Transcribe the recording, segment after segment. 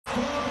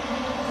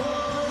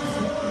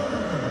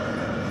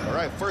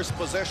right, first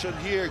possession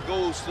here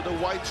goes to the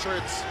white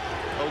shirts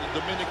of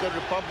the Dominican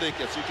Republic.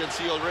 As you can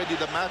see already,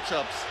 the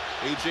matchups.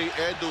 AJ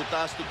Edu,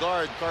 tasked to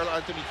guard Karl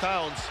Anthony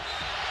Towns.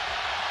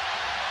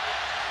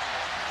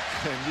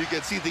 And you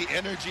can see the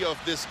energy of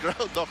this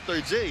crowd, Dr.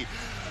 J.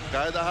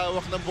 Kada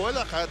hawak ng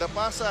bola, kada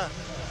pasa,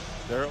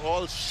 they're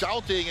all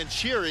shouting and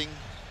cheering.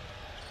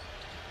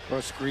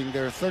 Cross screen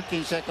there,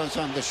 13 seconds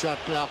on the shot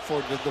clock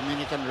for the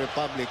Dominican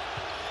Republic.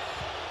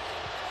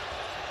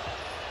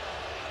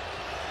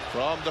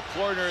 From the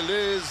corner,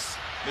 Liz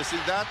missing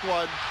that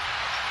one.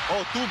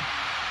 Oh, two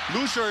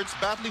blue shirts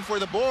battling for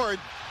the board.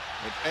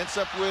 It ends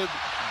up with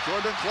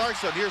Jordan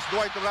Clarkson. Here's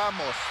Dwight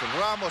Ramos.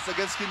 Ramos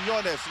against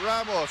Quiñones.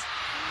 Ramos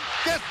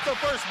gets the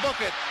first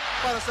bucket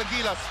para sa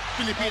GILAS,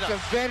 Pilipinas. It's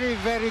a very,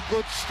 very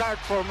good start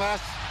from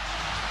us.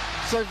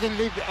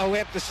 Certainly, we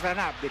have to stand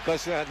up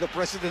because the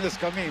president is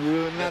coming. We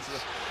will not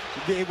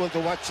be able to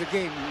watch the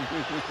game.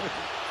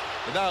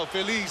 Now,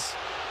 Feliz.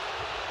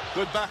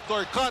 Good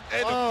backdoor cut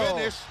and a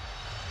finish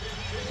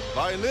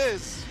by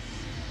Liz.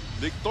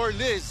 Victor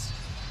Liz.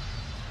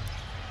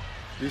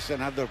 He's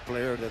another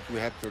player that we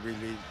have to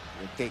really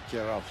take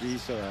care of.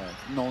 He's a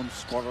known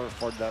scorer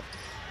for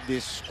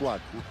this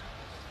squad.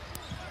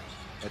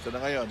 Ito na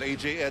ngayon,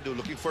 AJ Edu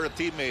looking for a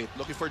teammate,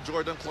 looking for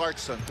Jordan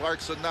Clarkson.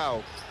 Clarkson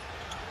now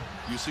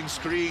using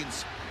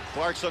screens.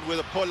 Clarkson with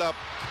a pull-up.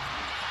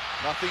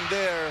 Nothing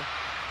there.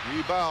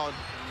 Rebound,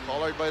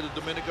 followed by the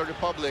Dominican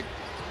Republic.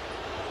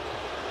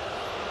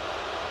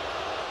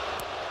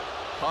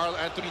 Karl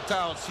Anthony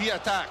Towns, he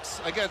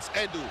attacks against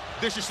Edu.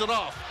 Dishes it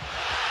off.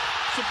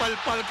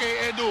 Supalpal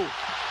kay Edu.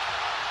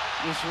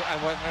 I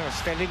was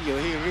telling you,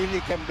 he really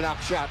can block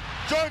shot.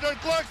 Jordan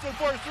Clarkson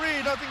for three.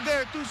 Nothing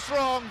there, too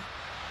strong.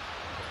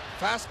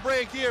 Fast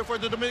break here for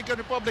the Dominican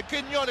Republic.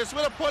 Quiñones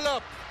with a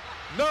pull-up.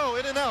 No,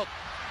 in and out.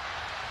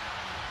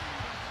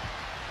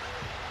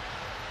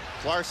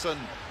 Clarkson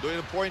doing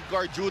the point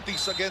guard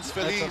duties against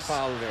Feliz. That's a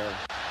foul there.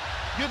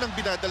 Yun ang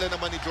binadala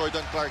naman ni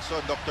Jordan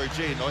Clarkson, Dr.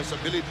 J, no? His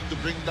ability to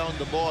bring down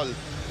the ball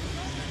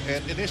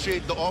and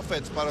initiate the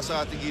offense para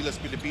sa ating GILAS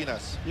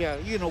Pilipinas. Yeah,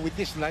 you know, with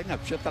this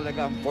lineup, siya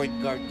talaga ang point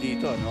guard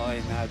dito, no?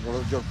 And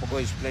Roger Pogo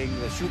is playing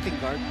the shooting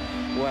guard,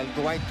 while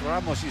Dwight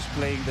Ramos is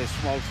playing the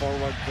small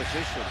forward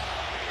position.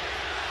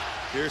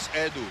 Here's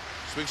Edu,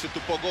 swings it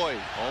to Pogoy,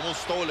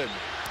 almost stolen.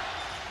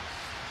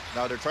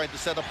 Now they're trying to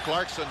set up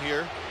Clarkson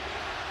here.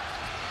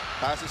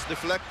 Pass is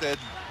deflected.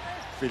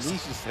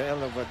 Feliz is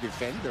hell of a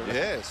defender.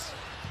 Yes.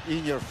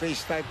 In your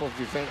face type of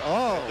defense.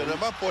 Oh! Ito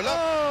naman, pull up.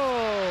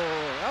 Oh!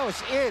 That was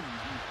in.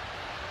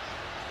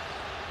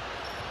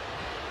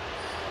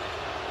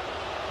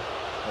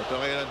 Ito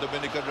ngayon ang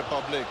Dominican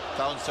Republic.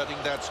 Towns setting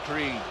that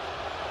screen.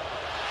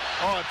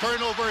 Oh,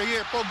 turnover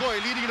here.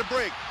 Pogoy leading the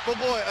break.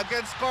 Pogoy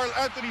against Karl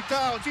Anthony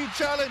Towns. He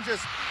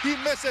challenges. He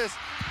misses.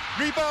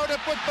 Rebound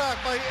and put back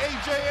by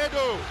AJ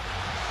Edu.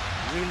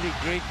 Really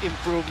great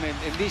improvement.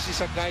 And this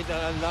is a guy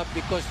that I love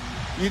because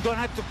you don't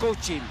have to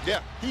coach him. Yeah.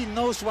 He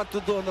knows what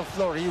to do on the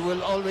floor. He will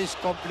always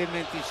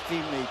compliment his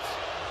teammates.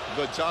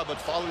 Good job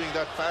at following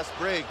that fast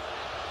break.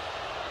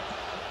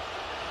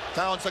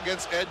 Towns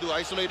against Edu.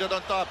 Isolated on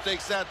top.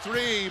 Takes that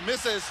three.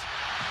 Misses.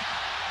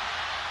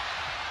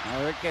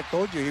 Like I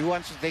told you, he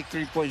wants to take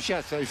three-point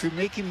shots. So if you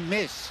make him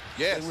miss,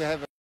 then we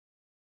have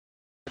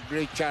a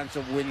great chance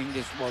of winning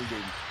this ball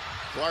game.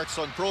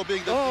 Clarkson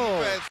probing the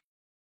defense.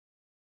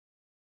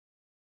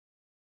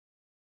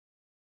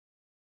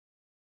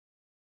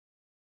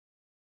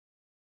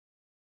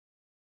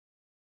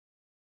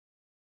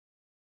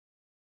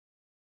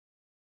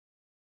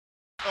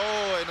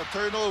 Oh, and a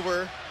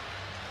turnover.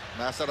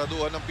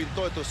 Nasaraduhan ng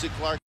pinto. Ito si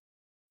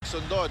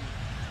Clarkson doon.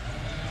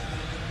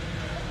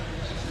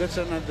 That's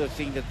another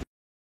thing that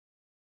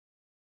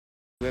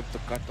we have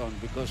to cut on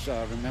because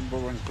remember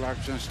when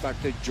Clarkson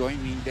started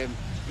joining them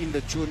in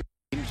the junior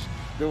games,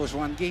 there was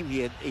one game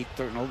he had 8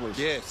 turnovers.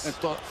 Yes. And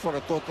for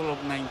a total of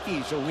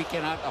 19. So we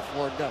cannot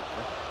afford that.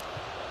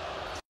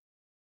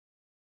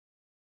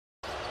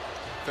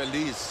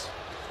 Feliz.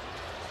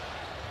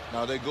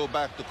 Now they go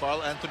back to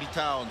Karl Anthony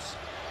Towns.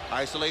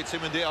 Isolates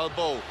him in the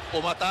elbow.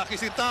 Umatake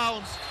si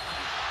Towns.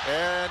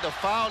 And a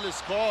foul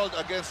is called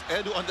against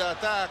Edu on the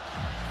attack.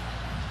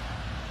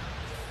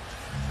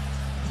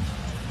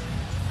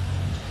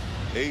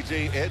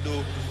 AJ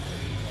Edu.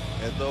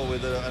 Edu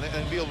with an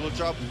enviable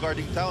job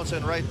guarding Towns.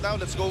 And right now,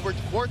 let's go over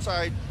to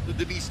courtside to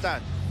Denise Tan.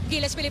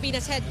 GILAS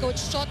Pilipinas head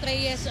coach Chot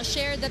Reyes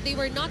shared that they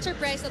were not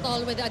surprised at all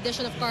with the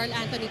addition of Karl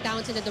Anthony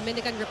Towns in the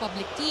Dominican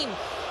Republic team.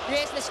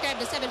 Reyes described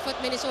the 7-foot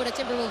Minnesota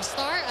Timberwolves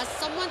star as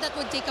someone that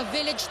would take a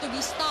village to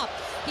be stopped.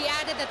 He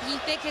added that he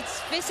thinks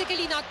it's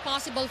physically not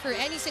possible for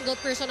any single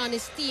person on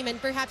his team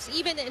and perhaps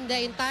even in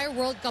the entire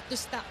World Cup to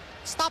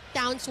stop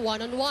Towns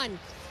one-on-one.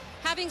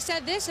 Having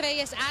said this,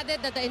 Reyes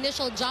added that the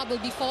initial job will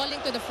be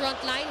falling to the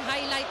front line,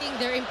 highlighting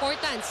their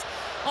importance.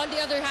 On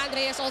the other hand,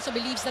 Reyes also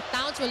believes that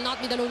Towns will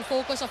not be the lone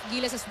focus of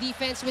GILAS'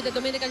 defense, with the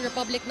Dominican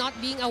Republic not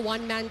being a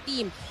one-man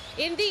team.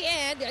 In the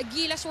end,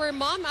 GILAS were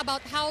mum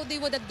about how they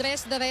would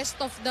address the rest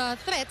of the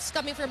threats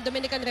coming from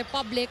Dominican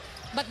Republic,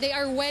 but they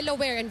are well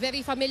aware and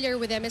very familiar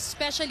with them,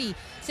 especially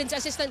since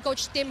assistant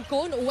coach Tim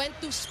Cone went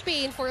to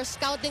Spain for a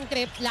scouting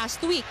trip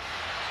last week.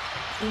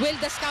 Will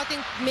the scouting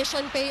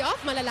mission pay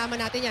off? Malalaman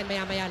natin yan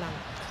maya-maya lang.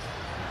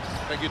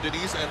 Thank you,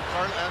 Denise. And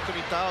Carl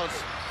Anthony Towns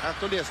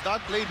actually has not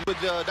played with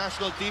the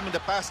national team in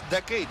the past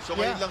decade. So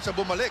ngayon lang siya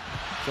bumalik.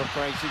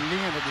 Surprisingly,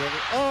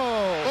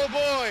 Oh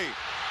boy!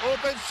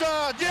 Open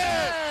shot!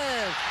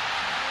 Yes!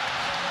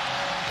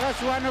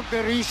 That's one of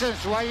the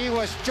reasons why he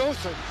was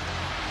chosen.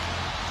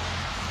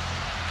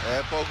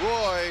 And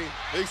Pogoy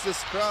makes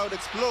this crowd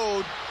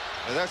explode.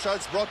 And that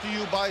shot's brought to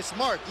you by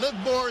Smart. Live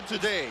more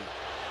today.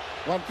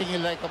 One thing you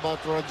like about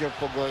Roger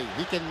Pogoy,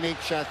 he can make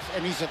shots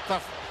and he's a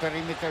tough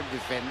perimeter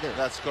defender.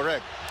 That's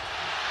correct.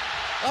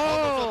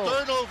 Oh!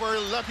 The turnover,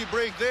 lucky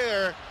break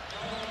there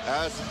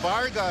as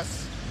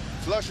Vargas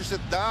flushes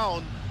it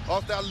down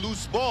off that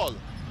loose ball.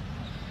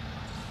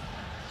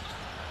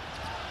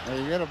 Well,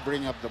 you gotta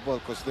bring up the ball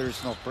because there is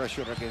no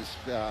pressure against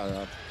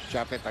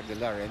Chapet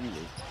Aguilar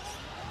anyway.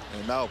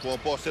 And now,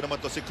 pumaposte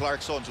naman to si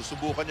Clarkson.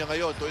 Susubukan niya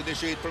ngayon to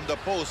initiate from the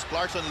post.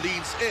 Clarkson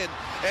leans in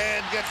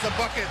and gets the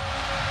bucket.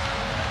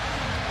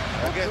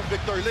 Against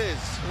Victor Liz.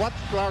 What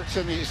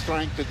Clarkson is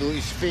trying to do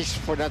is fish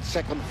for that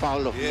second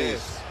foul of Liz.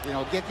 Yes. You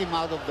know, get him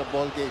out of the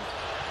ball game.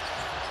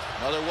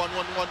 Another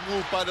 1-1-1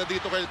 move para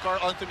dito kay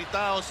Carl Anthony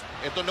Towns.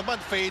 Ito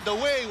naman, fade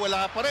away.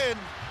 Wala pa rin.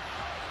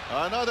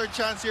 Another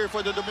chance here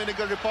for the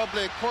Dominican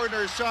Republic.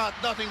 Corner shot,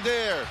 nothing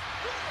there.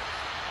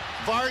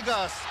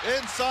 Vargas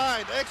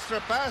inside, extra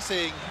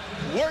passing,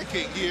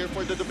 working here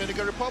for the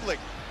Dominican Republic.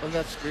 Well,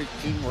 that's great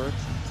teamwork.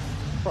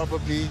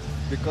 Probably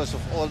because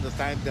of all the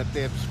time that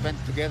they have spent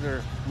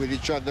together with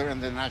each other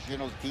and the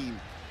national team,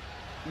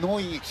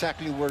 knowing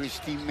exactly where his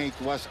teammate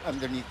was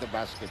underneath the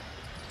basket.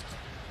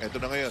 Ito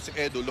na ngayon si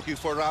Edu looking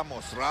for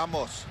Ramos.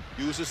 Ramos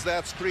uses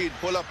that screen,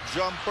 pull-up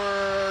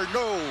jumper,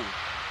 no.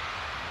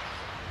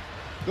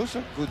 Those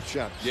are good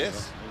shots. Yes.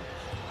 You know?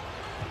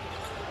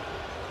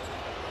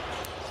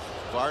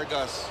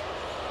 Vargas.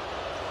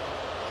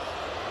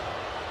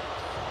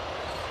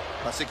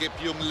 Masikip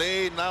yung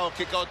lane. Now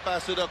kick out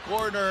pass to the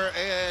corner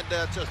and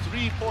that's a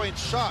three-point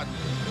shot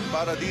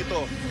para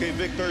dito kay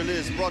Victor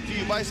Liz. Brought to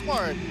you by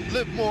Smart.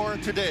 Live more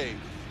today.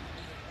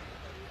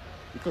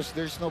 Because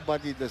there's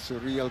nobody that's a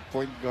real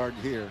point guard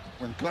here.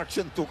 When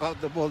Clarkson took out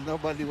the ball,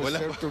 nobody was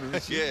there to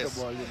receive the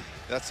ball.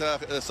 That's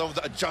some of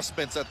the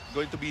adjustments that are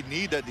going to be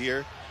needed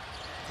here.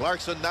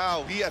 Clarkson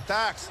now, he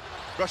attacks.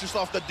 Brushes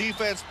off the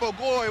defense.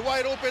 Pogoy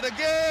wide open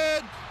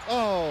again.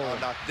 Oh,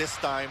 not this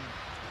time.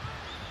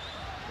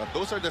 But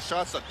those are the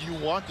shots that you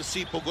want to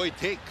see Pogoy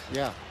take.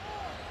 yeah.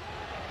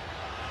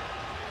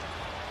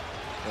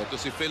 Ito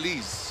si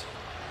Feliz.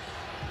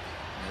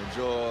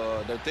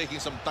 Medyo they're taking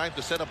some time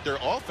to set up their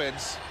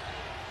offense.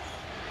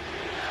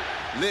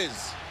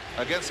 Liz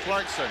against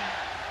Clarkson.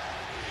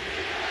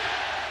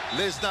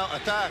 Liz now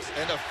attacks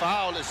and a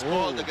foul is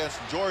called against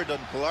Jordan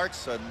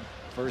Clarkson.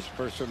 First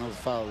personal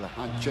foul,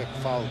 hand check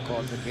foul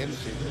called against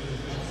him.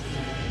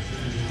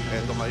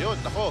 Eto ngayon,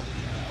 nako.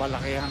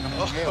 Palakihan ng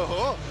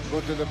ngayon. Go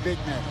to the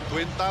big man.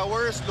 Twin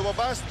Towers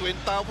lumabas. Twin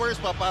Towers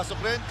papasok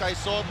rin. Kai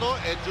Soto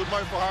and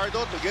Junmar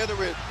Fajardo together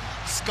with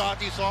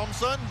Scotty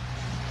Thompson.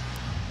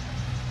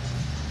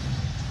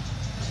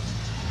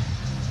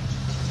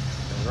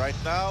 And right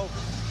now,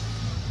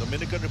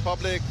 Dominican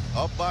Republic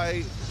up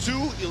by 2,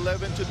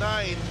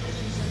 11-9.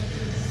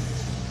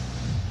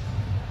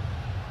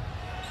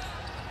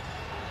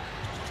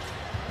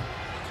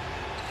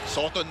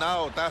 Soto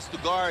now, tasked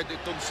to guard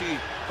itong si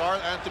Carl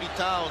Anthony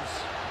Towns.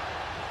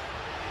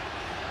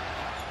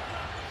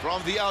 From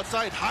the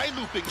outside, high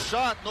looping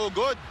shot, no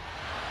good.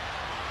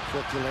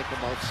 What you like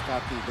about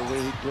Scotty, the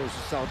way he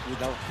closes out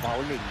without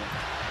fouling.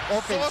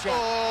 Open Soto,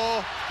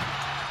 shot.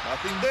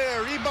 nothing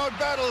there. Rebound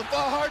battle,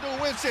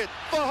 Fajardo wins it.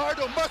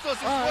 Fajardo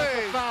muscles his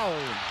way. Foul.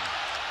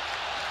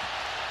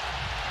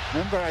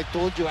 Remember, I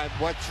told you I've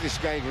watched this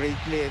guy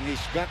greatly, and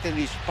he's gotten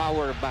his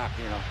power back,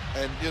 you know.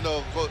 And you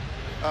know,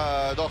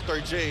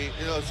 Dr. J,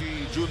 you know,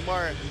 si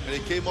Junmar, and he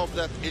came off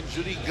that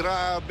injury,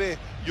 grabe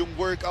yung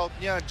workout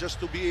niya just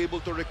to be able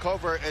to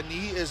recover, and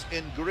he is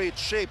in great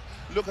shape.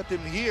 Look at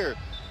him here,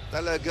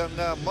 talagang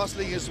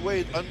muscling his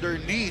way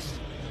underneath.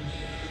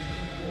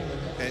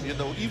 And you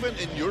know, even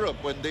in Europe,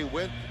 when they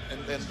went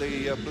and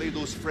they played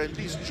those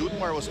friendlies,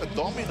 Junmar was a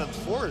dominant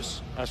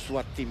force. That's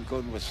what Tim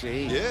Cone was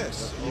saying.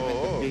 Yes. Even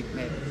the big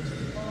men.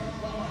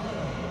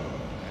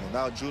 And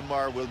now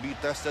Junmar will be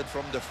tested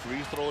from the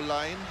free throw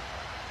line.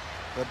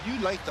 But you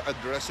like the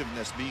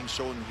aggressiveness being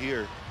shown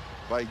here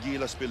by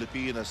GILAS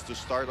Pilipinas to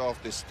start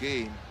off this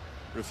game,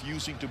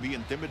 refusing to be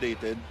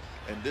intimidated.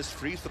 And this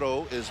free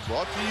throw is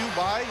brought to you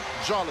by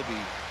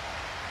Jollibee.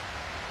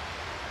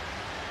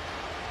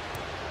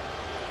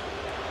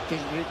 I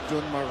think Rick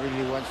Junmar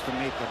really wants to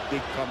make a big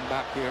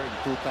comeback here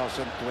in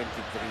 2023.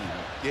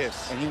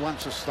 Yes. And he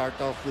wants to start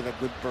off with a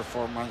good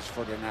performance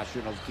for the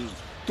national team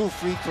to 2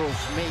 free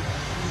throws made.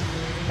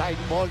 Tied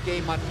ball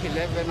game at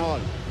 11-all.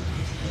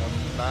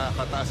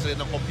 Nakakataas rin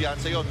ng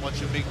kumpiyansa yon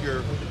once you make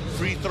your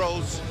free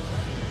throws.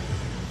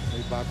 May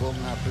bagong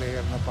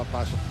player na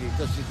papasok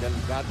dito, si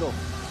Delgado.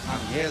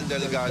 Angel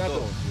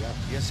Delgado.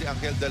 Yeah. Yan si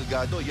Angel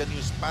Delgado. Yan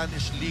yung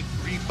Spanish League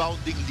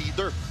rebounding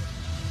leader.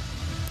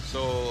 So,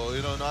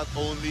 you know, not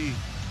only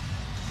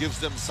gives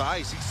them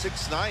size, he's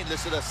 6'9",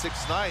 listed as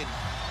 6'9".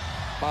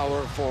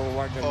 Power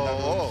forward ang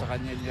laro sa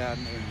kanya yan.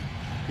 And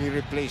he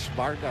replaced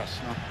Vargas,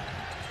 no?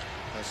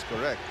 That's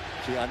correct.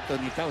 Si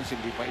Anthony Towns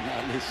hindi pa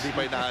inaalis. Hindi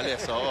pa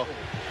inaalis, oo.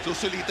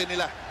 Susulitin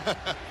nila.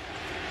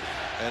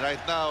 And right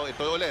now,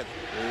 ito ulit.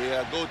 They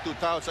go to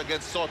Towns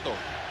against Soto.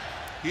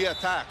 He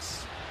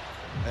attacks.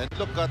 And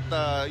look at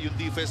yung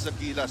defense ng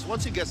GILAS.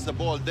 Once he gets the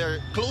ball,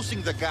 they're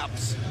closing the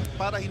gaps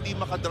para hindi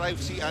makadrive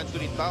si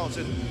Anthony Towns.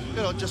 And,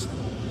 you know, just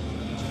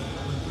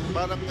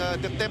parang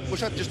the-tempt mo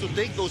siya just to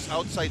take those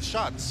outside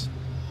shots.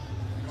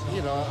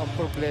 You know, ang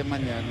problema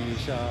niyan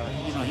is,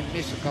 you know, he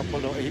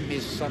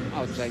missed some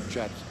outside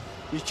shots.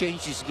 He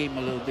changed his game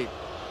a little bit.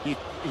 He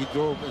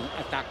drove and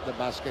attacked the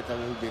basket a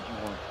little bit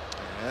more.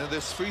 And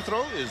this free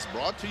throw is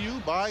brought to you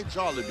by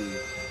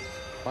Jollibee.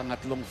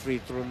 Pangatlong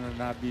free throw na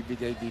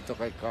nabibigay dito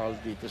kay Carl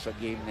dito sa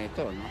game na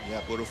ito, no?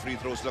 Yeah, puro free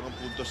throws lang ang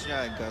puntos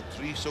niya. And got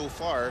 3 so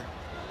far.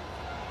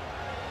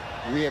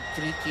 We have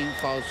 3 team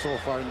fouls so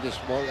far in this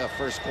ball.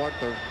 First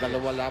quarter,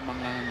 dalawa lamang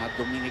ng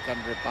Dominican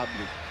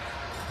Republic.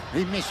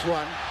 He missed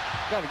one.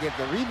 Gotta get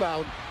the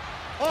rebound.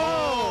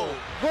 Oh!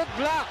 Good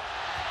block!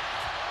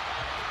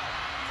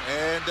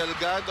 And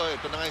Delgado,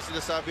 ito na nga yung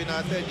sinasabi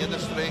natin, yan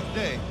ang strength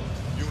niya eh.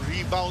 Yung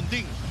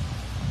rebounding.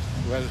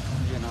 Well,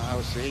 you know, I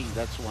was saying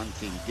that's one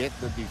thing. Get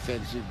the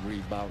defensive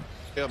rebound.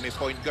 Yeah, may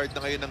point guard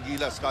na ngayon ng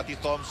GILAS, Scotty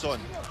Thompson.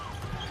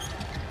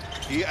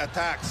 He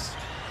attacks.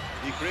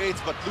 He creates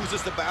but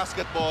loses the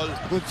basketball.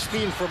 Good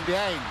steal from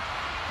behind.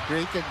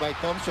 Created by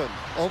Thompson.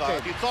 Open.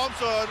 Scotty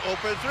Thompson,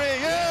 open 3.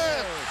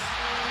 Yes!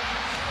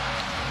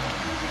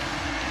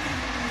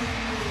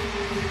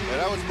 And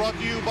that was brought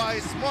to you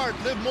by Smart.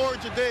 Live more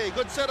today.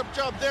 Good setup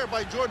job there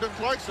by Jordan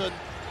Clarkson.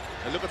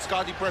 And look at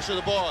Scotty pressure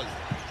the ball.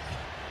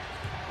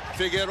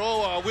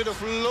 Figueroa with a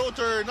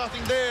floater. Nothing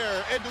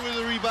there. Edu with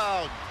the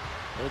rebound.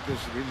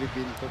 Edu's really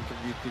been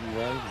contributing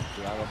well.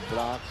 A lot of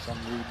blocks,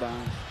 some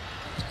rebounds.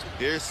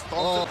 Here's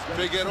Thompson.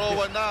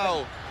 Figueroa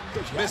now.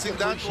 Missing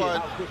that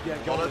one.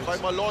 Followed by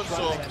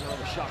Malonzo.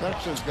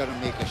 Clarkson's got to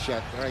make a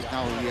shot. Right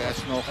now, he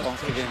has no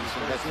confidence,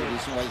 and that's the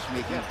reason why he's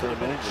making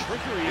turnovers.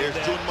 Here's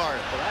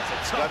Junmar.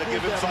 Got to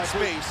give him some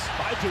space.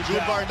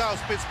 Junmar now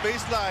spits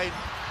baseline.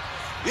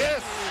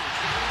 Yes!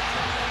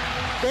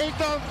 They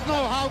don't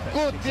know how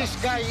good this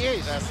guy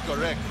is. That's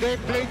correct.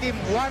 They played him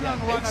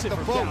one-on-one at the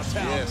post.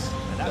 Yes.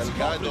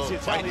 Delgado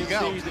finding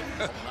out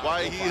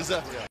why he is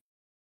a...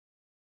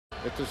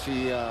 Ito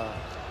si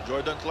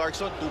Jordan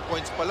Clarkson, 2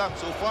 points pa lang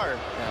so far.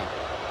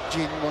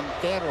 Gene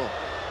Montero.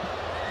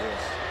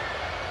 Yes.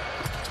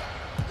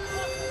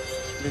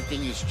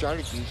 Splitting his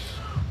charities.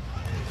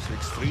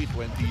 6'3",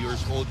 20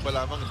 years old pa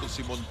lamang ito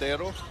si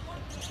Montero.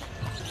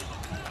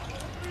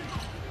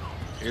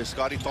 Here's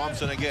Scotty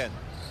Thompson again.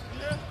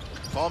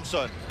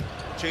 Thompson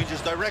changes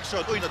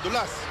direction. Uy,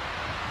 nadulas.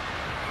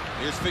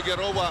 Here's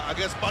Figueroa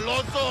against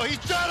Palonzo. He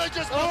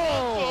challenges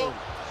Palonzo.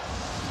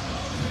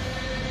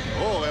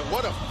 Oh, and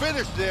what a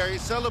finish there. He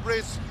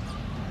celebrates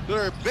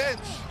their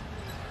bench.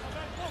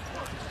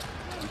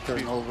 The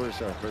turnovers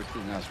are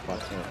hurting us,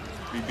 but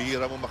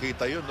Bibihira mo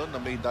makita yun, no? Na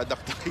may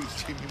dadakta kay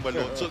Jimmy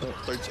Malonzo.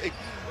 Third shake.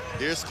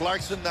 Here's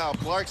Clarkson now.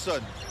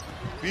 Clarkson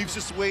weaves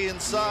his way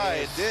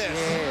inside. Yes.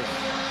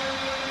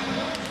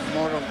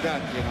 More of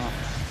that, you know.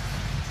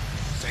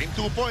 Same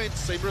 2 points.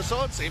 Same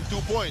result. Same 2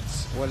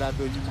 points. Wala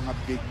doon yung mga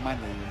big man,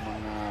 yung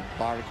mga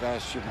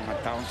Vargas, yung mga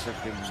Towns that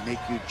can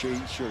make you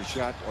change your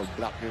shot or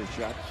block your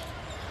shots.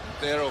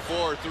 Montero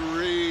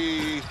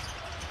 4-3.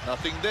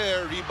 Nothing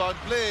there. Rebound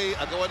play.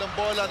 Agawan ng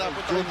bola.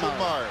 Napunta kay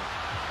Junmar.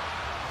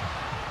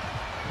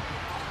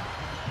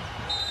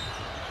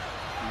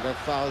 That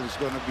foul is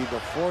going to be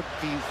the 4th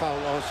team foul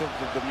also of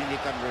the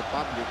Dominican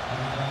Republic.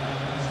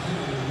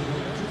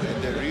 And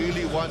they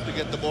really want to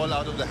get the ball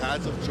out of the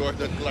hands of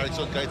Jordan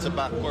Clarkson kahit sa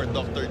backcourt,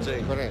 Dr.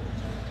 J. Correct.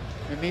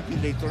 And maybe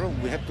later on,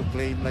 we have to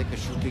play him like a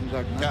shooting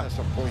guard, not as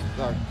a point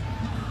guard.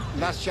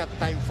 Last shot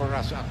time for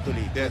us,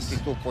 actually, yes.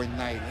 22.9.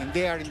 And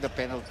they are in the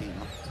penalty.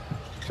 No?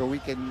 So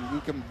we can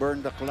burn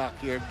the clock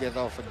here, get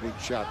off a good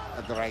shot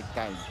at the right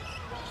time.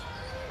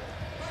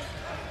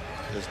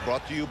 It's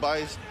brought to you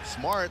by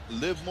Smart.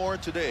 Live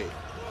more today.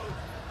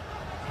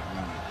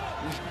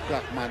 This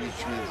clock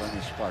management on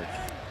his part.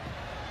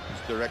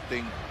 He's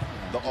directing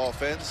the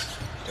offense.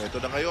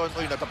 Ito na ngayon.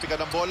 Uy, natapikan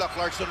ng bola.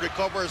 Clarkson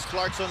recovers.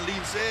 Clarkson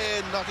leans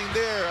in. Nothing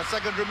there. A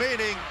second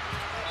remaining.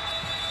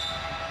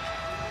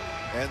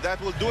 And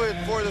that will do it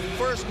for the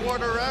first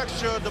quarter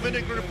action.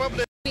 Dominican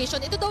Republic.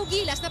 Ito daw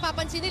GILAS,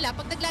 napapansin nila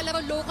pag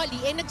naglalaro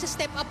locally,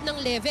 nagsistep up ng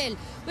level.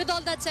 With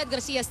all that said,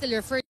 Garcia still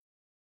referred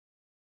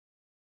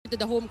to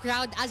the home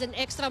crowd as an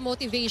extra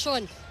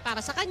motivation.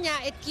 Para sa kanya,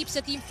 it keeps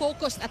the team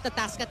focused at the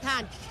task at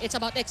hand. It's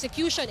about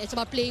execution, it's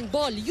about playing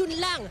ball. Yun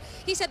lang.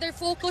 He said they're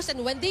focused,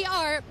 and when they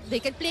are, they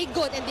can play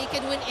good and they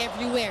can win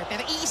everywhere.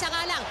 Pero iisa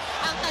nga lang,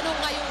 ang tanong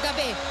ngayong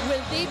gabi,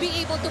 will they be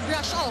able to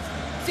brush off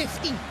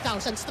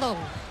 15,000 strong?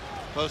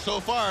 Well, so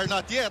far,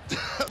 not yet.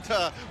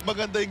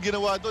 Maganda yung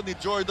ginawa doon ni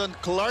Jordan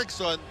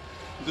Clarkson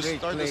to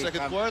start the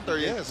second quarter.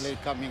 Yes. Play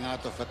coming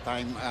out of a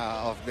time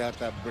of that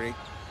break,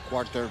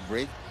 quarter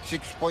break.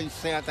 6 points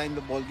na yata in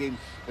the ball game.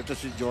 Ito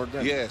si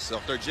Jordan. Yes,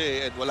 Dr.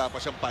 J, and wala pa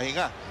siyang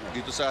pahinga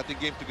dito sa ating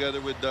game together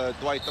with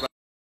Dwight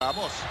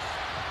Ramos.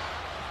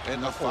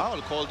 And a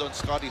foul called on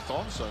Scotty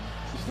Thompson.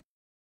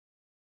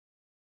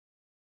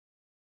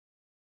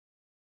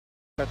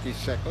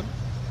 32nd.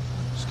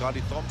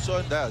 Scotty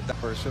Thompson, that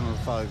Personal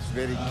foul is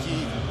very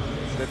key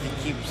that he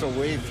keeps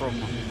away from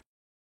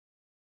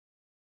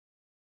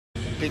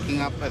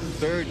picking up a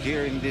third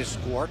here in this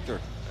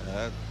quarter.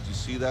 you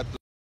see that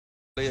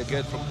play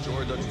again from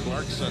Jordan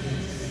Clarkson.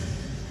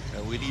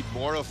 And we need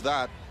more of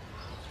that.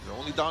 They're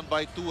only down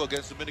by 2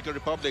 against Dominican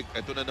Republic.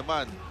 Ito na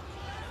naman.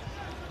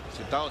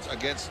 Si Towns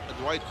against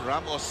Dwight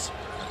Ramos.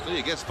 Actually,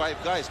 against 5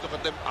 guys. Look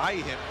at them eye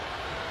him.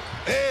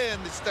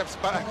 And he steps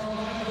back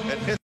and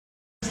hits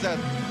that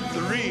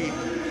 3.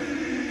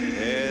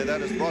 And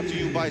that is brought to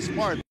you by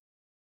Smart.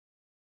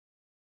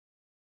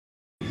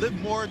 Live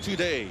more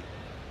today.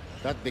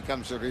 That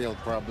becomes a real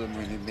problem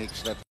when he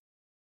makes that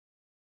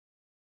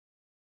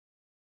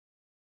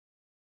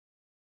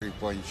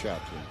 3-point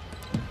shot.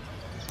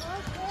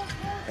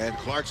 And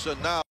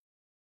Clarkson now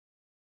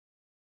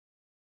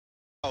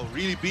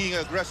really being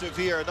aggressive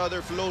here.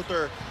 Another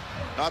floater.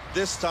 Not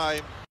this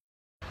time.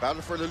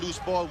 Battle for the loose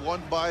ball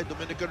won by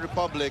Dominican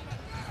Republic.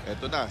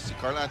 Ito na si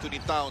Karl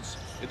Anthony Towns.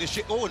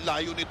 Oh,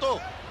 layo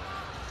nito.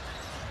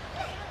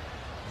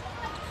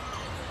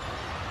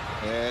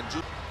 And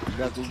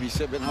that will be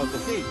 7 out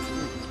of 8.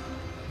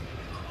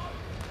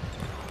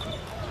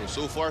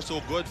 So far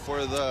so good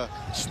for the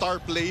star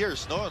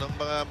players, no, ng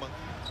mga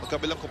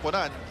magkabilang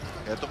koponan.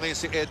 Ito ngayon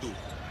si Edu.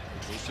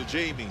 Goes to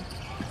Jamie.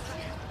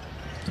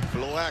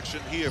 Flow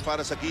action here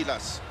para sa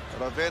GILAS.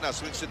 Ravena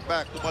swings it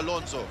back to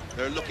Malonzo.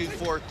 They're looking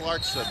for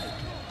Clarkson.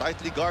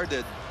 Tightly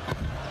guarded.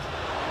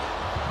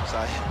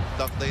 Sayang,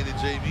 dunk na ni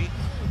Jamie.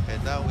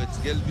 And now it's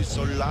Gelby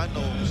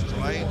Solano who's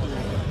trying to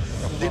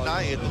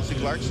deny it si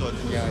Clarkson.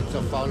 Yeah, it's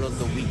a foul on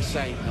the weak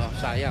side, no?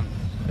 Sayang.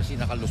 Kasi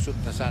nakalusot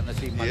na sana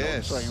si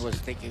Malonzo and he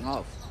was taking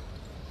off.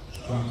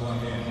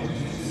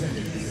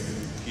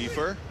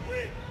 Kiefer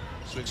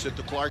swings it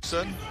to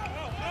Clarkson.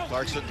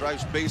 Clarkson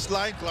drives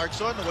baseline.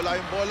 Clarkson, wala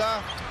yung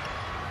bola.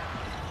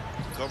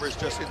 Covers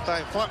just in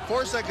time.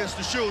 4 seconds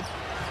to shoot.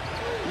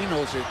 He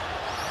knows it.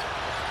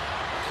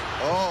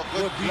 Oh,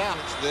 good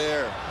defense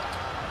there.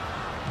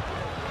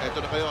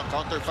 Ito na kayo ang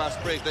counter fast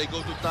break. They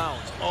go to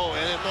Towns. Oh,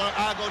 and ito ang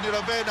agaw ni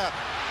Ravena.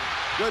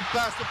 Good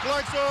pass to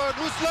Clarkson,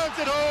 who slams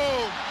it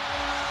home.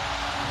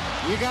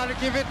 We gotta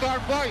give it to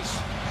our boys.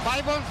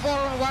 5-on-4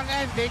 on one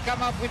end. They come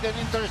up with an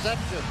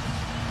interception.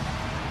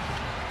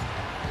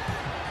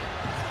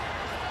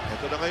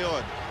 Ito na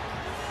ngayon.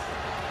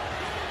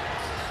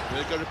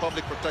 Dominican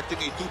Republic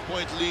protecting a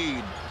 2-point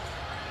lead.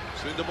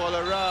 Swing the ball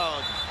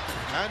around.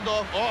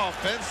 Handoff. Oh,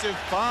 offensive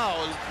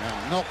foul.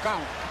 Yeah, no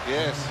count.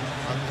 Yes,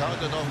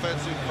 uncount an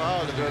offensive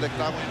foul.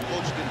 Nagreklamo yung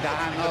coach din ng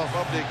Dominican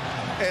Republic.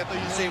 Ito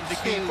yung save ni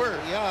Kiefer.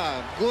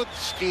 Yeah, good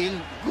skill,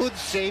 good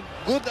save,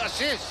 good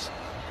assist.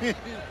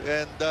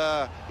 And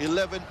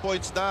 11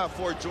 points now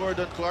for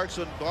Jordan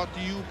Clarkson, brought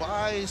to you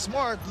by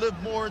Smart. Live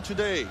more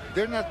today.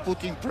 They're not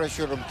putting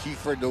pressure on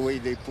Kiefer the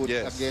way they put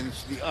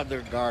against the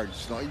other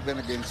guards, no,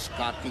 even against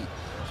Scotty.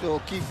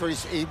 So Kiefer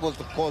is able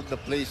to call the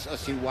plays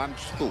as he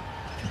wants to.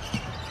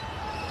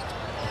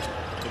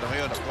 Ito na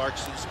ngayon, a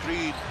Clarkson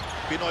screen.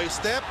 Pinoy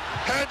step,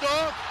 hand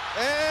off,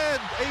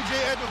 and AJ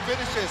Edu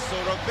finishes. So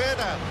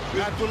Ravena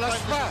will natulas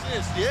pa.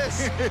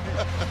 Yes.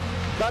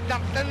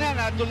 Dadaktan na,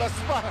 natulas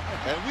pa.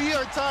 And we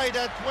are tied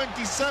at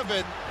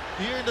 27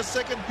 here in the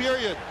second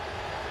period.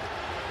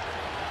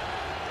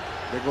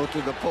 They go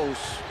to the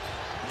post.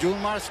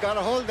 Junmar's got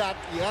to hold that.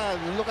 Yeah,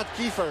 look at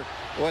Kiefer.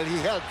 Well,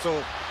 he helped, so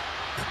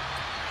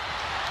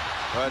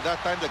at that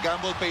time the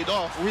gamble paid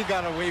off. We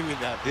got away with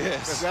that.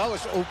 Yes. Because that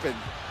was open.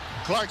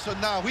 Clarkson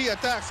now, he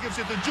attacks, gives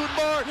it to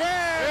Junmar.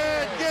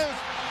 Yeah! And gives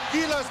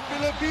GILAS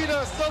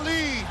Pilipinas the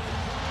lead.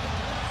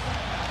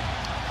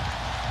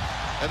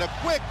 And a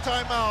quick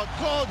timeout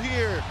called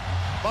here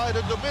by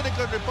the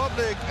Dominican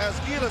Republic as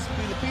GILAS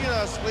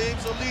Pilipinas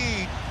claims a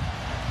lead.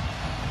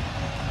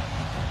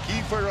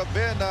 Kiefer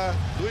Ravena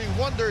doing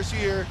wonders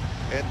here.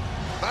 And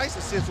nice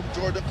assist from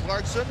Jordan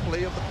Clarkson.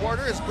 Play of the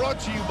quarter is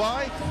brought to you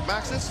by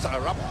Max's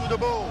Sarap to the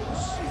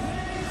Bones.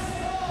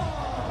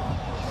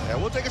 And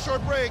we'll take a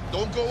short break.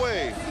 Don't go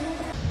away.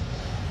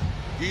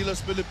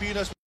 GILAS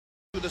Pilipinas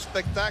with a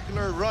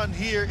spectacular run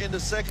here in the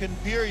second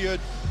period.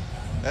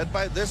 And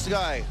by this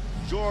guy,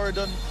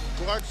 Jordan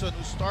Clarkson,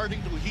 who's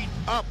starting to heat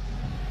up.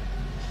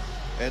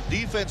 And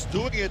defense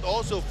doing it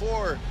also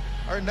for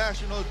our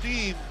national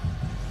team.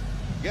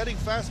 getting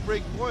fast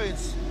break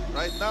points.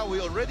 Right now, we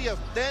already have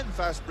 10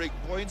 fast break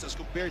points as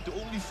compared to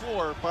only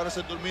 4 para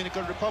sa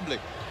Dominican Republic.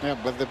 Yeah,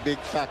 but the big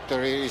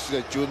factor here is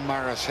that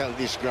Junmar has held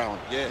his ground.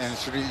 Yes. And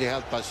it's really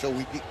helped us. So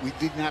we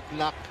did not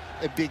lack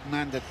a big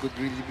man that could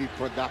really be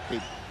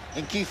productive.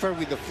 And Kiefer,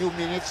 with the few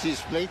minutes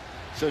he's played,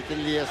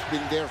 certainly has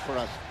been there for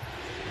us.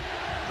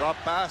 Drop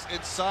pass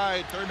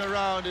inside, turn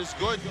around is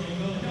good.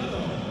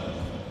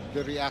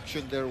 The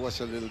reaction there was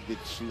a little bit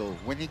slow.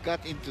 When he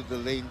got into the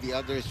lane, the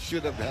others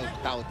should have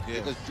helped out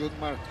because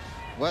Junmar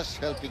was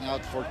helping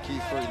out for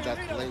Kiefer in that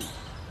play.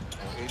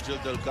 Angel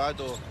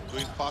Delgado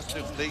doing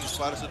positive things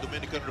para sa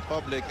Dominican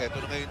Republic. Ito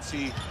na ngayon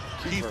si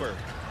Kiefer.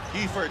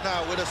 Kiefer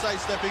now with a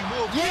sidestepping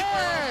move. Yes!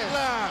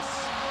 GILAS!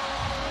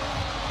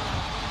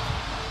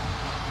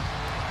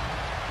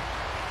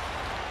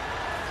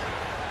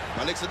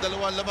 Balik sa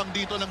dalawang lamang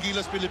dito ng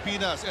Gilas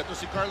Pilipinas. Ito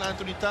si Carl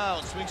Anthony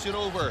Towns. Swings it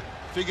over.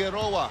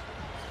 Figueroa.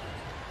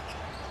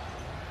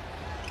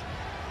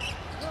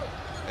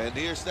 And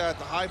here's that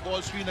high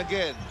ball screen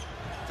again.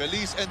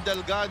 Feliz and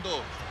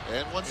Delgado.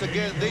 And once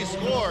again, they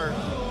score.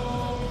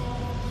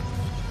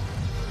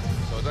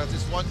 So that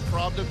is one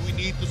problem we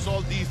need to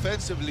solve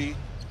defensively.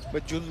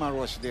 But Junmar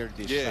was there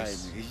this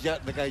Yes.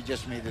 time. The guy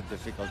just made a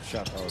difficult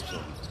shot also.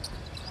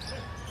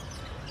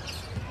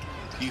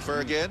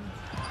 Kiefer again.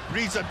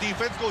 Reads a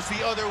defense, goes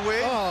the other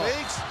way.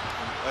 Fakes.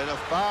 And a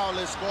foul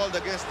is called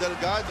against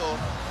Delgado.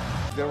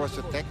 There was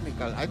a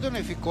technical. I don't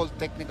know if he called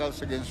technicals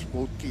against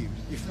both teams.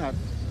 If not,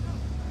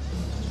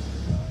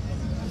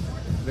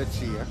 let's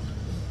see.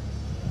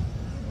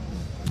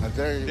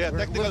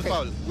 Technical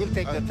foul. We'll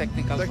take the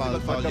technical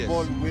foul, but the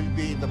ball will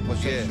be in the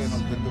possession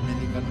of the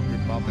Dominican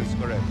Republic. That's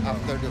correct.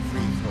 After the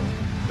free throw.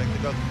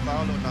 Technical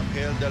foul on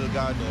Angel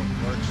Delgado.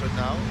 Works on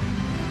now.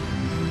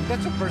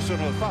 That's a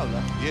personal foul,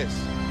 huh? Yes.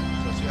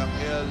 So si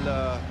Angel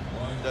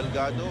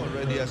Delgado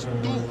already has 2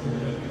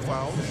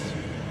 fouls.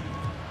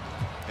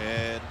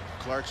 And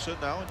Clarkson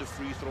now on the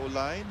free throw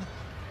line.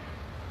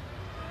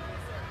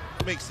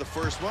 Makes the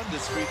first one.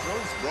 This free throw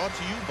is brought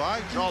to you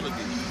by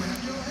Jollibee.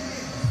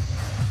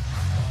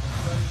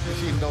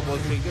 He's in double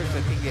figures.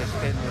 I think he has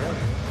 10 already.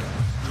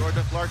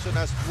 Jordan Clarkson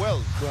has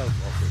 12. 12,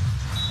 okay.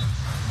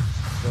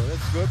 So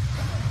that's good.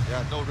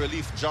 Yeah, no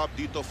relief job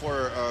dito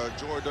for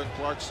Jordan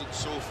Clarkson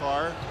so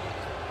far.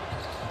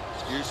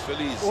 Here's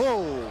Feliz.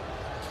 Oh!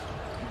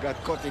 He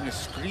got caught in a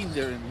screen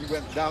there and he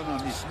went down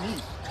on his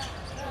knees.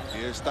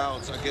 Here's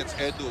Towns against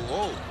Edu.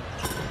 Oh,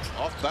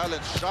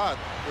 off-balance shot.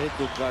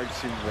 Edu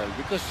guards him well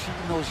because he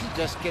knows he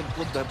just can't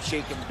put that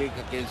shake and bake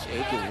against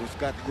Edu, who's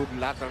got good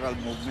lateral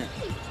movement.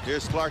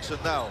 Here's Clarkson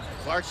now.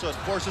 Clarkson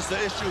forces the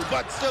issue,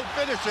 but still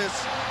finishes.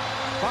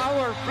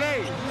 Power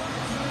play.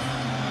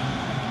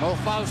 No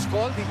fouls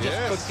called. He just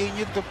Yes.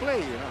 continued to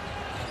play, you know.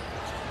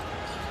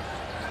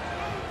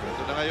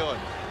 Ito na ngayon.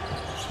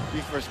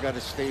 Kiefer's got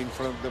to stay in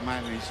front of the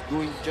man. He's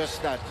doing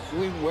just that,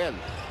 doing well.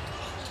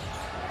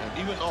 And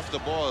even off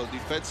the ball,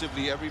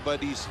 defensively,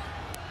 everybody's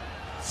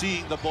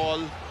seeing the ball.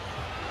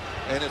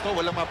 And ito,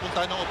 walang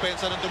mapunta ng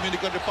opensa ng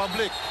Dominican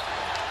Republic.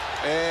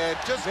 And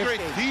just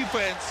great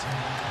defense.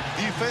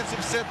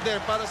 Defensive set there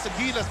para sa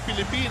Gilas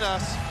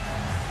Pilipinas.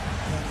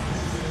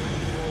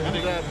 I'm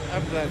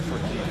glad for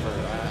Kiefer.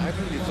 I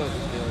really thought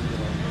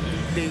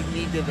they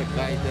needed a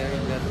guy there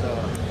in that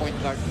point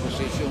guard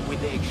position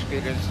with the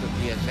experience that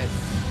he has had.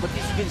 But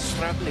he's been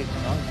struggling,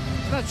 you know.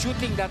 He's not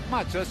shooting that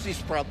much. That's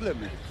his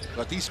problem.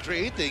 But he's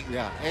creating.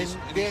 Yeah, and He's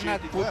they're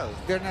not initiating well.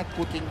 they're not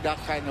putting that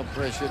kind of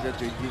pressure that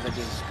they did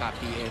against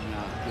Capi and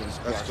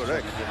against That's Clarkson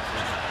correct. against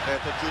him.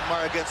 Ito,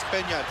 Junmar against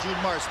Peña.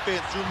 Junmar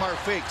spins. Junmar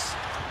fakes.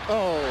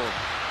 Oh,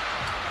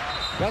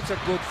 that's a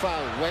good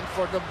foul. Went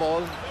for the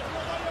ball.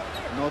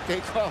 No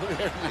take foul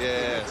there.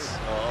 Yes.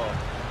 Oh,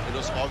 it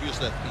was obvious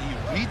that he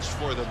reached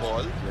for the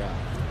ball. Yeah.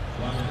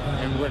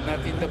 And we're not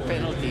in the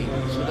penalty,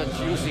 so that's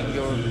using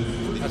your,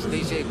 as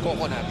they say,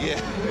 coconut. Yeah.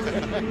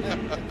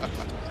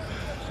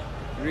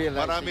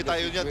 Realizing Marami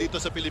tayo niyan dito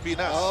sa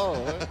Pilipinas. Oh.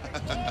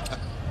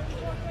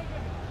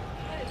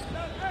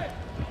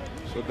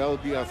 So that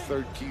would be our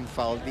third team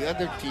foul. The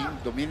other team,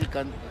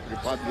 Dominican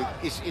Republic,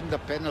 is in the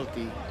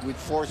penalty with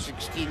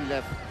 4:16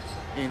 left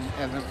in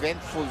an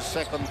eventful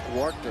second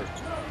quarter.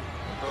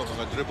 Oh,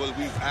 mga dribble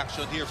weave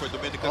action here for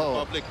Dominican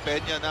Republic.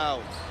 Peña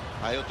now.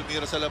 Ayaw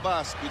tumira sa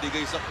labas.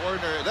 Binigay sa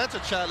corner. That's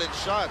a challenge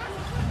shot.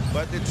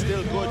 But it's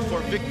still good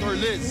for Victor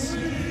Liz.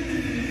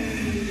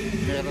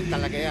 Meron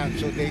talaga yan.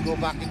 So they go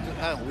back into,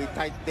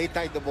 they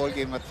tied the ball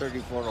game at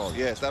 34 all.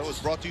 Yes, that was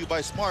brought to you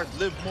by Smart.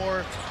 Live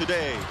more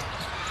today.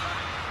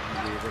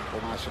 Hindi rin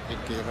pumasok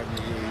yung tira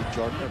ni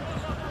Jordan.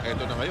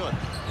 Ito na ngayon.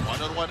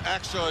 One-on-one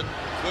action.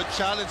 Good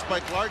challenge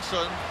by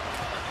Clarkson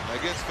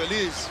against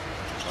Feliz.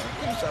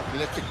 He's an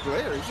athletic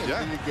player. He can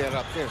really get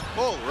up there.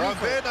 Oh,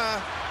 Ravena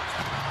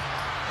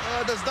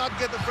does not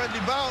get the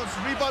friendly bounce.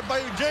 Rebound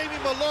by Jamie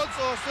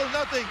Malonzo. Still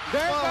nothing.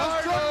 There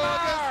goes against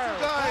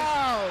 2 guys.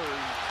 Wow.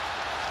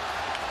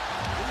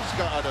 Who's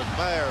got to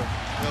admire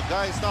the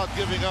guy's not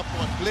giving up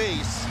on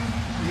plays.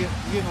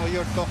 You know,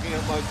 you're talking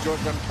about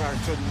Jordan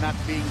Clarkson not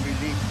being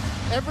relieved.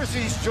 Ever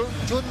since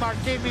Junmar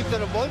came into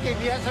the ball game,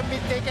 he hasn't been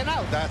taken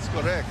out. That's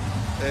correct.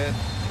 And,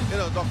 you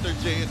know, Dr.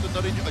 J, ito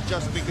na rin yung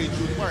adjustment kay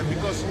Junmar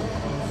because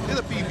in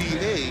the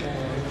PBA,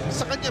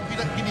 sa kanya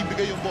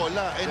binibigay yung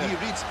bola and he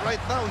reads right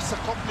now, he's a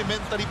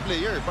complimentary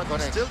player but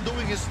he's still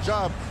doing his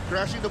job,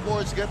 crashing the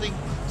boards, getting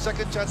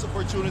second chance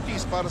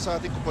opportunities para sa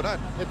ating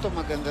kupunan. Ito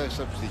maganda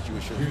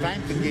substitution.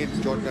 Time to give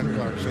Jordan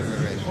Clarkson a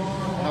rest.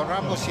 Now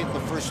Ramos hit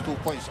the first 2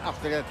 points.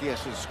 After that, he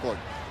hasn't scored.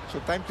 So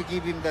time to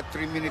give him that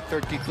 3-minute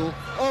 32.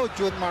 Oh,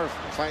 Junmar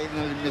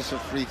finally missed a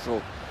free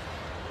throw.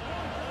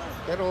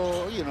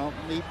 Pero, you know,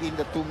 maybe in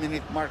the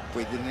 2-minute mark,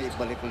 pwede na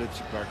ibalik ulit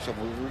si Clarkson.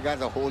 We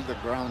gotta hold the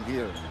ground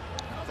here.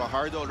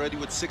 Fajardo already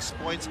with 6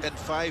 points and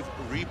 5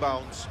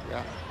 rebounds.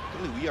 Yeah.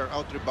 Actually, we are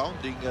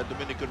out-rebounding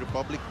Dominican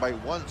Republic by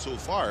 1 so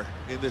far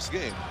in this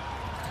game.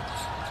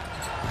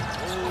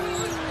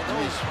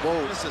 Nice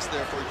ball. This is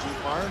there for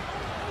Junmar.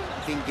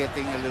 I think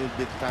getting a little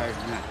bit tired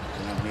na.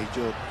 You know,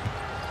 medyo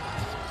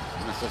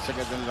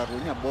nasasagad ang laro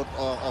niya, both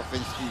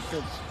offense,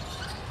 defense.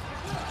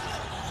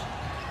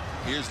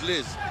 Here's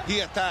Liz.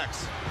 He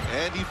attacks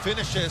and he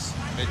finishes.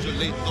 Medyo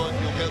late doon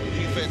yung help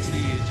defense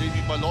ni J.B.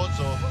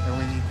 Malonzo. And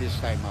we need this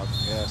timeout.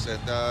 Yes,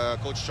 and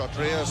Coach Shot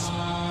Reyes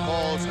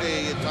calls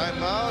a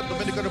timeout.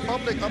 Dominican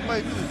Republic up by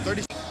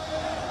 30.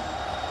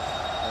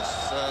 As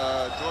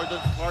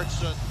Jordan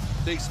Clarkson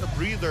takes a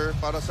breather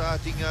para sa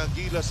ating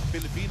GILAS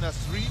Pilipinas.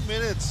 3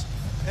 minutes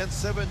and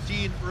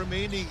 17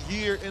 remaining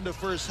here in the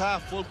first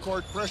half. Full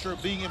court pressure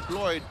being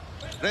employed.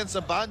 Renz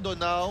Abando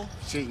now.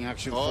 Seeing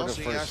action for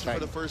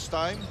the first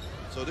time.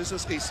 So this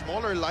is a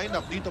smaller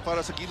lineup dito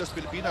para sa GILAS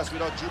Pilipinas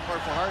without Junmar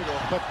Fajardo.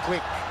 But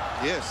quick.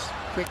 Yes.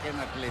 Quick and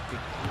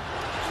athletic.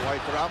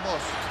 Dwight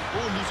Ramos,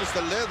 who loses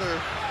the leather.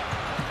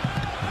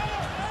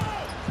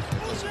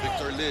 It was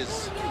Victor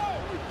Liz.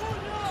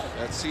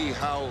 Let's see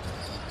how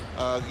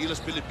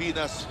GILAS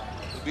Pilipinas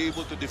will be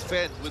able to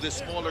defend with a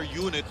smaller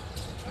unit.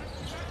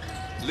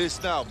 Liz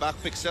now, back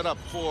pick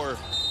setup for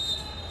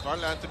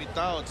Karl Anthony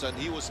Towns, and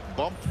he was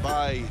bumped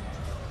by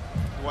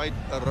Dwight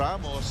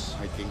Ramos.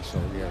 I think so,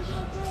 yes.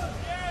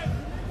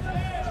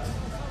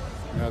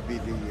 That'll be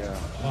the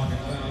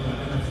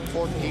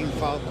 14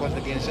 foul called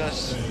against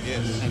us.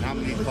 Yes. And how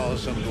many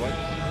fouls on Dwight?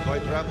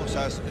 Dwight Ramos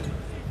has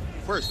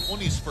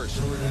only his first.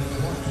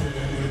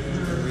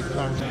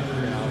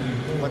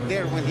 But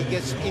there, when he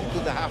gets into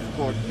the half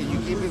court and you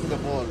give him the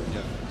ball,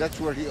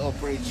 that's where he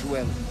operates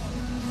well.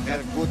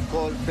 Got a good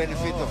call,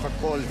 benefit of a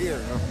call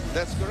here.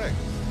 That's correct.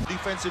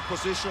 Defensive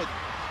position,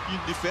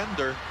 yung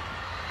defender.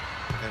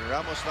 And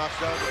Ramos knocks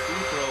down the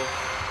free throw.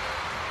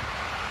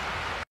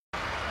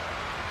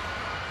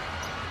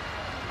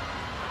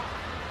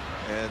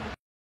 And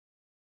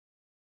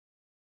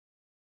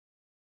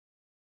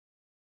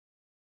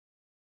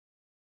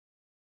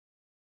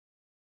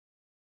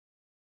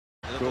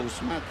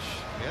close match.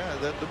 Yeah,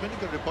 the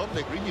Dominican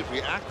Republic really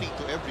reacting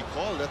to every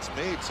call that's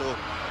made. So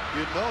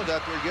you know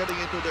that we're getting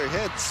into their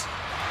heads.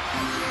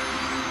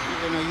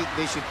 You know,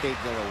 they should take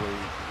that away.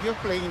 You're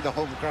playing the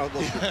home crowd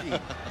of the team.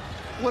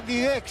 What do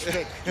you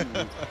expect?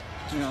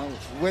 You know,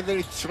 whether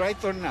it's right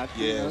or not.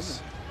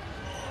 Yes.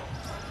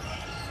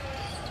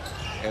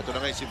 Eto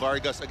na ngayon si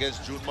Vargas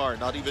against Junmar,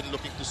 not even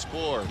looking to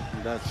score.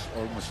 That's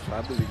almost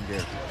troubling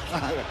there.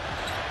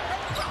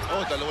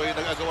 Oh, dalawa yung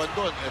nag-agawan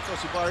doon. Eto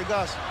si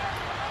Vargas.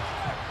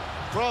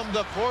 From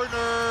the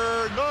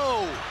corner,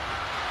 no!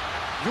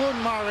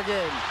 Junmar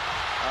again.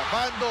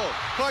 Abando.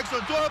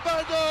 Clarkson to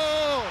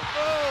Abando!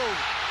 No!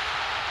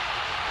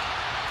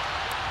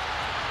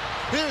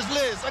 Here's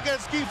Liz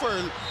against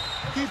Kiefer.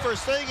 Kiefer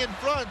staying in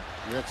front.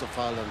 That's a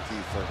foul on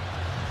Kiefer.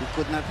 He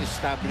could not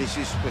establish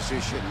his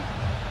position.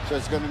 So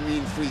it's going to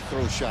mean free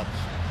throw shots.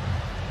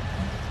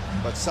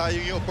 But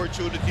sayang yung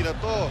opportunity na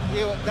to.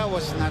 That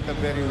was not a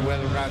very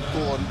well-run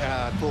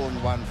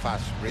two-on-one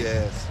fast break.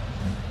 Yes.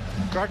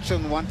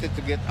 Clarkson wanted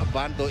to get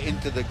Abando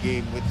into the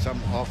game with some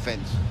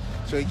offense.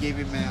 So he gave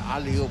him an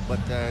alley-oop,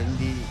 but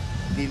hindi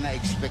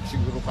na-expect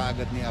siguro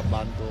kaagad ni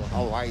Abando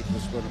how high it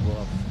was going to go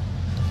up.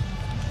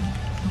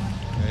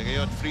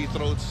 Ngayon, free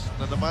throws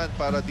na naman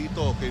para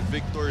dito kay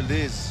Victor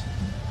Liz,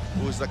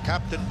 who is the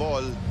captain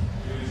ball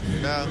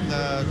ng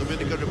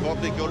Dominican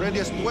Republic. He already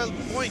has 12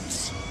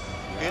 points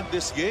in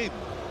this game.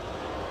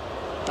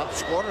 Top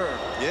scorer.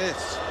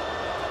 Yes.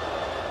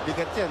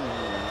 Bigat yan.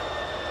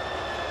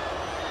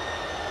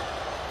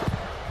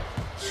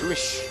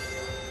 Swish.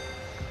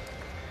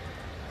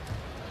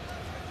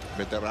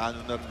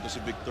 Veterano na rin si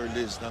Victor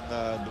Liz ng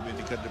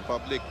Dominican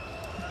Republic.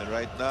 And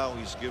right now,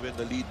 he's given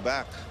the lead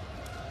back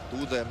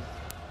to them.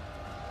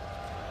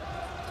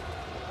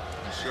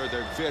 I'm sure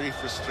they're very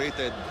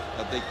frustrated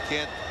that they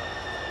can't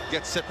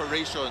get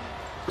separation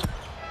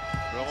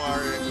from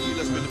our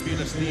GILAS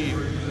Pilipinas team.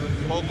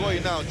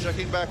 Pogoy now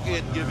checking back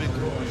in, giving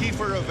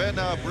Kiefer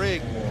Avena a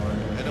break.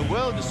 And a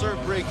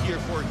well-deserved break here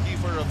for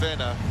Kiefer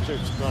Avena. So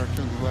it's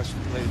Clarkson who has to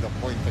play the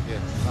point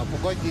again. Now,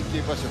 Pogoy did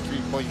give us a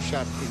three-point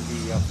shot in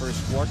the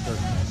first quarter.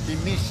 He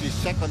missed his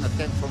second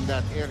attempt from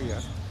that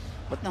area.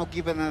 But now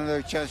given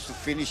another chance to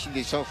finish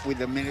this off with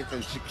 1 minute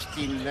and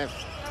 16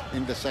 left.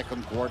 in the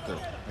second quarter.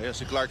 Ayun,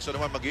 si Clarkson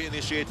naman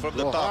mag-initiate from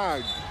the Go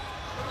top. hard.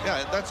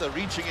 Yeah, and that's a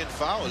reaching in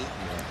foul.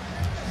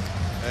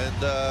 And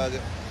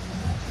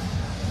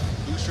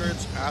blue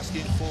shirts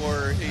asking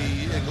for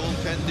a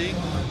goaltending.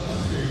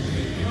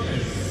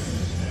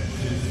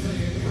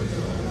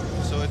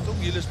 So itong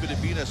GILAS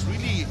Pilipinas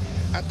really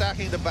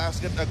attacking the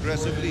basket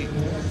aggressively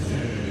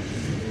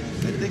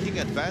and taking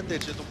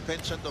advantage of the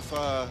penchant of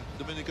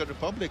Dominican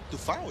Republic to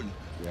foul.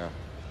 Yeah.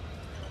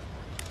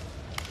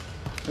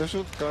 That's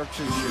what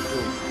Clarkson should do.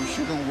 You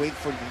shouldn't wait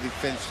for the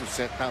defense to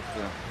set up.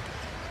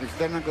 If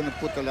they're not going to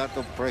put a lot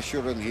of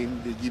pressure on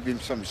him, they give him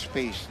some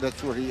space.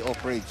 That's where he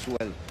operates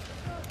well.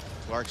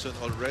 Clarkson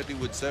already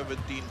with 17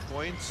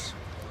 points.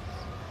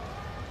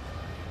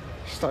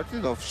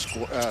 Started off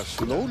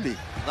slowly.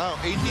 Now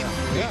 18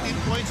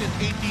 points in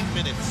 18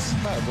 minutes.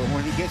 But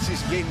when he gets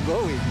his game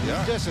going,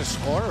 he's just a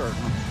scorer.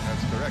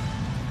 That's correct.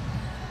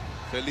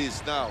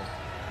 Feliz now.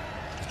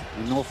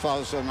 No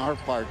fouls on our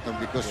part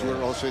because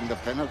we're also in the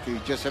penalty.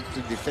 You just have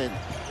to defend.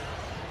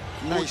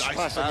 Nice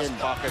pass again.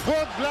 Pocket.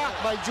 Good block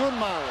by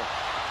Junmar.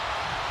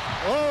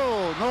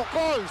 Oh, no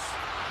calls.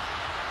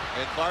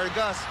 And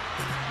Vargas,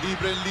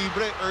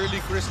 libre-libre, early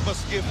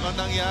Christmas gift na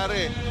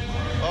nangyari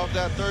of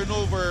that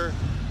turnover.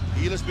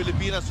 GILAS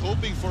Pilipinas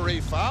hoping for a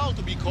foul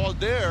to be called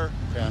there.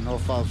 Yeah, no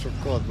fouls were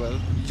called. Well,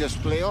 you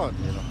just play on,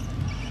 you know.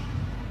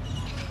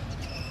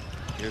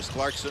 Here's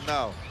Clarkson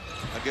now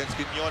against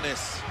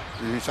Quiñones.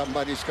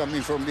 Somebody's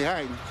coming from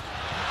behind.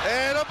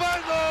 And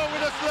Abando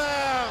with a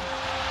slam.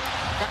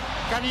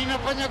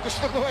 Kanina pa niya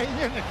gusto gawin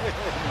yun.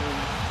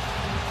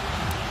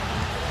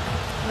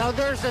 Now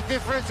there's a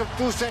difference of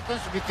 2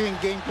 seconds between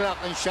game clock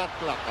and shot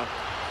clock.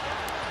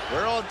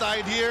 We're all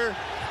tied here.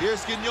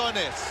 Here's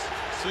Quiñones.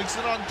 Swings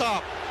it on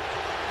top.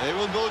 They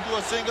will go to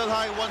a single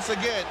high once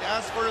again.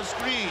 Asks for a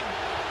screen.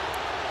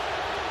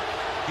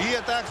 He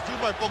attacks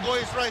Jumar.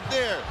 Pogoy is right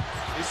there.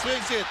 He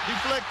swings it.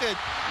 Deflected.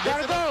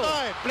 Gotta go.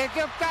 Time.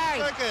 Plenty of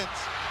time. Seconds.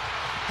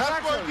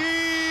 Hasmordino.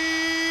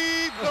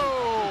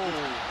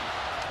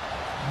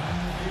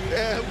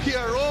 And we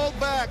are all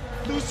back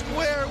to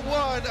square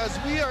one as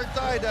we are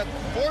tied at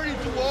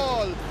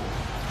 40-all.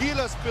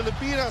 GILAS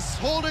Pilipinas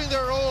holding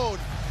their own.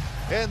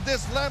 And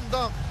this slam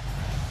dunk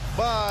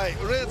by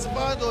Renz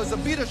Bando is a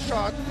beat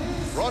shot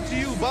brought to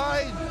you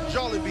by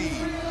Jollibee.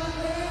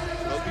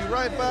 We'll be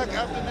right back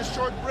after this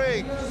short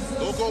break.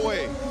 Don't go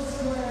away.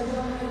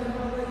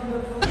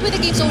 But with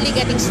the game's only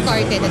getting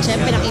started, at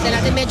syempre nakita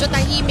natin medyo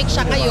tahimik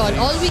siya ngayon.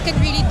 All we can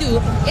really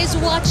do is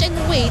watch and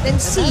wait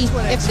and see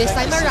if this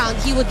time around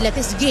he would let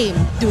his game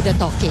do the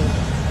talking.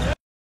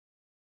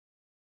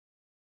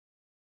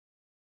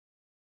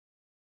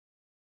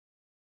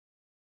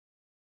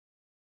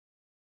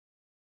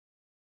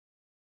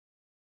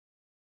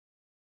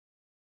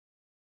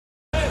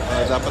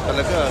 Dapat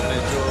talaga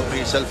medyo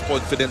may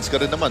self-confidence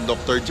ka rin naman,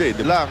 Dr. J.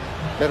 Di lang.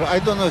 Pero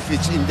I don't know if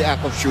it's in the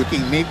act of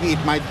shooting. Maybe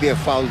it might be a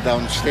foul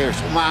downstairs.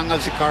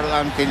 Umaangal si Carl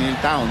Anthony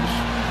Towns.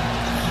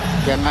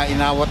 Kaya nga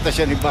inawat na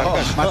siya ni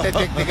Vargas.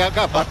 Mateteknika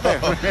ka,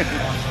 partner.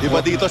 Iba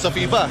dito sa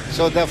Fiba.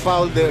 So the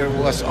foul there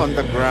was on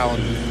the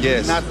ground.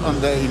 Yes. Not on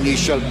the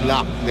initial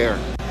block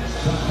there.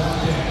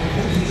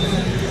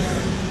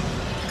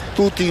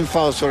 2 team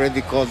fouls already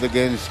called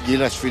against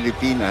GILAS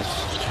Filipinas.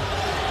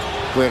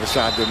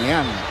 Puwersado na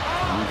yan.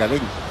 Ang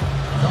galing.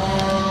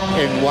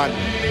 And 1.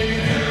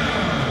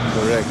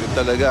 Correct. Yun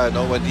talaga,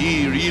 no? When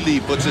he really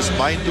puts his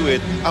mind to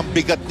it, ang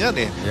bigat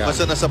niyan eh. Yeah.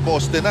 Basta nasa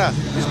poste na.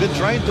 He's been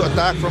trying to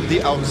attack from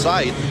the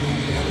outside.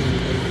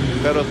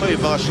 Pero ito,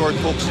 yung mga short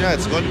hooks niya,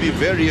 it's going to be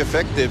very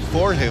effective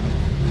for him.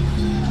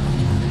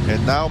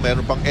 And now,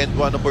 meron pang end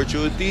one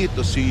opportunity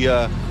to see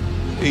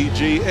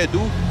AJ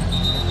Edu.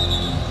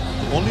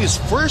 Only his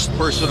first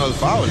personal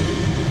foul.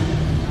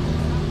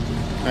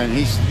 And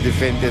he's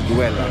defended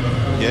well.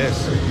 Yes.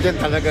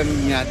 Diyan talagang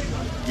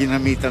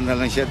ginamitan na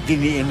lang siya.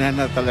 Diniinan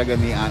na talaga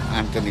ni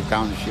Anthony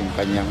Towns yung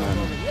kanyang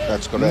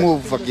That's correct.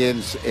 move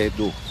against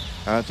Edu.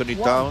 Anthony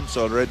Towns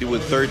already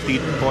with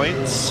 13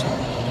 points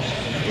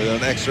with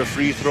an extra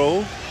free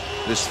throw.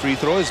 This free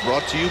throw is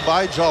brought to you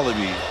by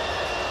Jollibee.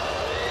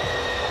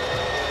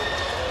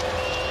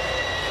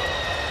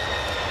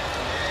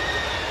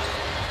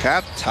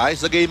 Cat ties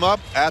the game up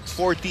at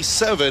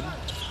 47.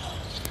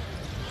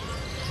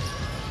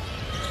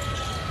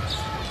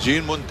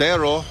 Jean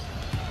Montero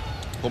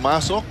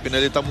pumasok,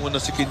 pinalitan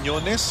muna si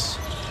Quiñones.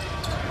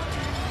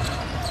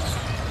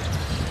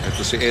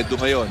 Ito si Edu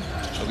ngayon,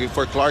 looking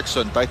for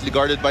Clarkson, tightly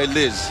guarded by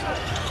Liz.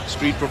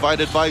 Screen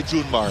provided by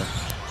Junmar.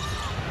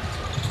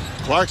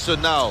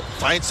 Clarkson now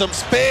finds some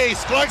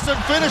space. Clarkson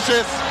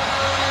finishes.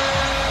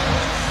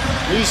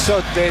 He's so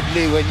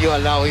deadly when you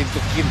allow him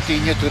to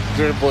continue to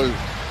dribble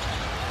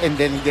and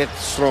then get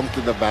strong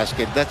to the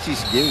basket. That's his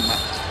game.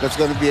 That's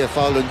going to be a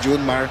foul on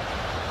Junmar.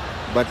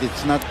 But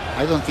it's not,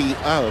 I don't think,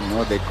 oh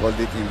no, they called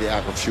it in the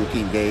act of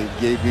shooting. They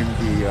gave him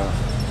the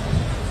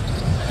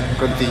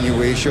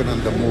continuation on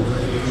the move.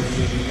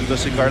 Ito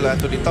si Carl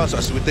Anthony Towns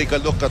as we take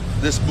a look at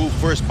this move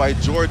first by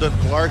Jordan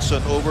Clarkson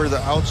over the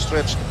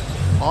outstretched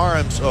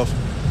arms of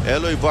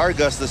Eloy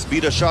Vargas. This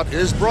beat a shot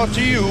is brought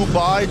to you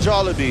by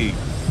Jollibee.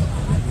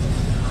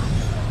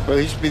 Well,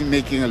 he's been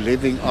making a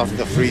living off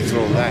the free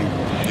throw line.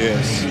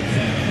 Yes.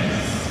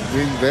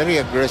 Being very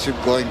aggressive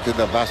going to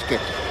the basket.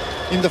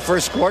 In the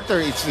first quarter,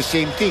 it's the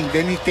same thing.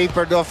 Then he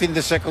tapered off in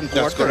the second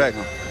quarter. That's correct.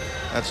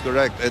 That's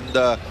correct. And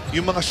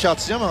yung mga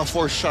shots niya, mga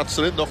 4 shots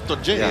rin, Dr.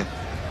 J. Yeah.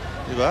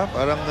 Diba?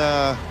 Parang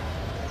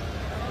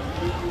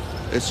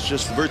it's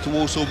just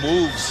virtuoso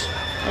moves.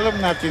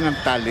 Alam natin ang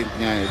talent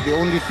niya. The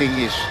only thing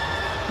is,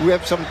 we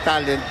have some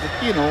talent that,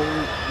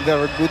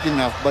 they're good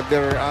enough, but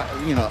they're,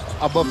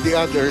 above the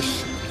others,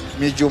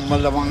 medyo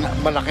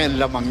malaki ang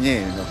lamang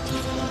niya.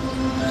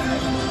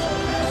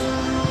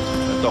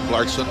 Ito,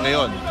 Clarkson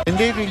ngayon. And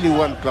they really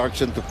want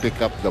Clarkson to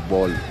pick up the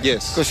ball.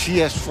 Yes. Because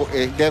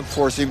they've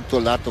forced him to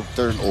a lot of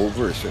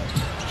turnovers.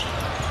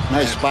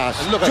 Nice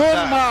pass. And look at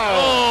that.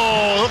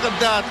 Oh, look at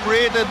that.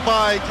 Created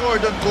by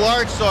Jordan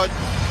Clarkson.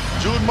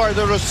 Junmar,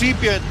 the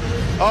recipient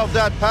of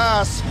that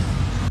pass.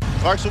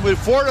 Clarkson with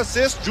 4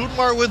 assists.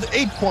 Junmar with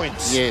 8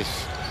 points. Yes.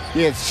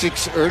 He had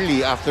 6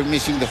 early after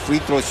missing the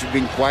free throws. He's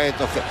been quiet.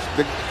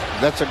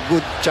 That's a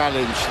good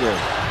challenge there.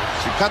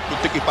 Si Kat,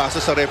 muntik ipasa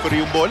sa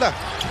referee yung bola.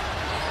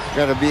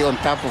 Gotta be on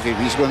top of him.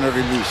 He's gonna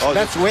release. Oh,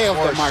 that's way off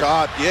the mark.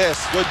 Shot.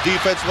 Yes, good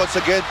defense once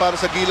again para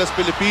sa GILAS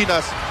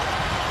Pilipinas.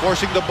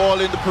 Forcing the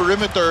ball in the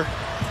perimeter.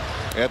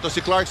 Eto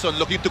si Clarkson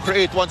looking to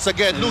create once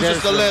again.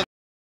 Loses the length.